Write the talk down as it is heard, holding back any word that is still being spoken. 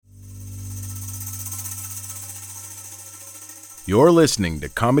You're listening to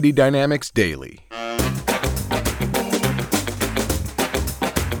Comedy Dynamics Daily.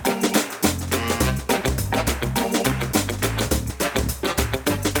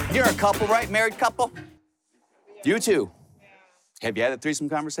 You're a couple, right? Married couple? You two. Have you had a threesome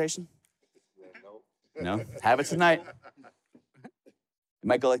conversation? No? Have it tonight. It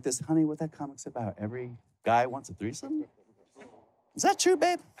might go like this. Honey, what that comic's about? Every guy wants a threesome? Is that true,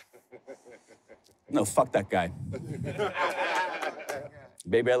 babe? No, fuck that guy.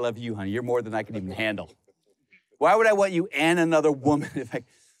 Baby, I love you, honey. You're more than I can even handle. Why would I want you and another woman if I...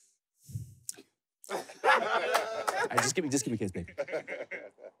 Right, just give me a kiss, baby.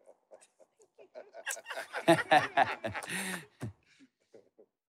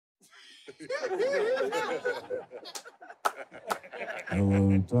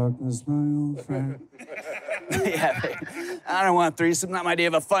 Hello, darkness, my old friend. Yeah, babe. I don't want a threesome. Not my idea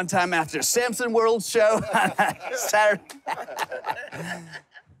of a fun time after Samson World show Saturday.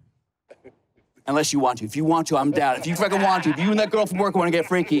 Unless you want to. If you want to, I'm down. If you fucking want to, if you and that girl from work want to get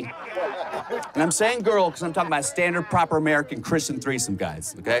freaky. And I'm saying girl because I'm talking about standard, proper American Christian threesome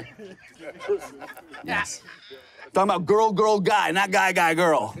guys, okay? Yes. Talking about girl, girl, guy, not guy, guy,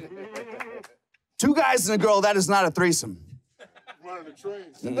 girl. Two guys and a girl, that is not a threesome. Running the train.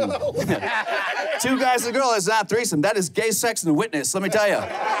 Two guys and a girl is not a threesome. That is gay sex and a witness, let me tell you.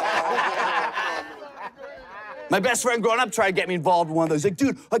 My best friend growing up tried to get me involved in one of those. He's like,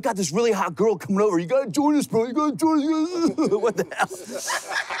 dude, I got this really hot girl coming over. You gotta join us, bro. You gotta join us. What the hell?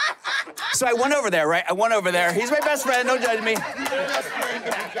 So I went over there, right? He's my best friend, don't judge me.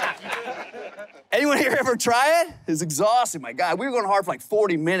 Anyone here ever try it? It's exhausting, my God. We were going hard for like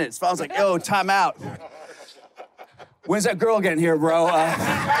 40 minutes. I was like, yo, time out. When's that girl getting here, bro?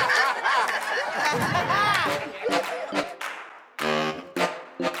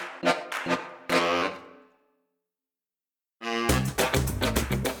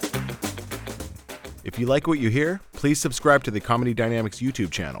 If you like what you hear, please subscribe to the Comedy Dynamics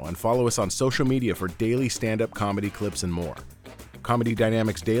YouTube channel and follow us on social media for daily stand-up comedy clips and more. Comedy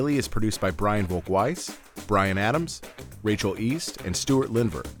Dynamics Daily is produced by Brian Volk-Weiss, Brian Adams, Rachel East, and Stuart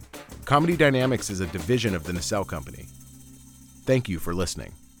Lindver. Comedy Dynamics is a division of the Nacelle Company. Thank you for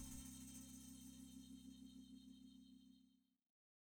listening.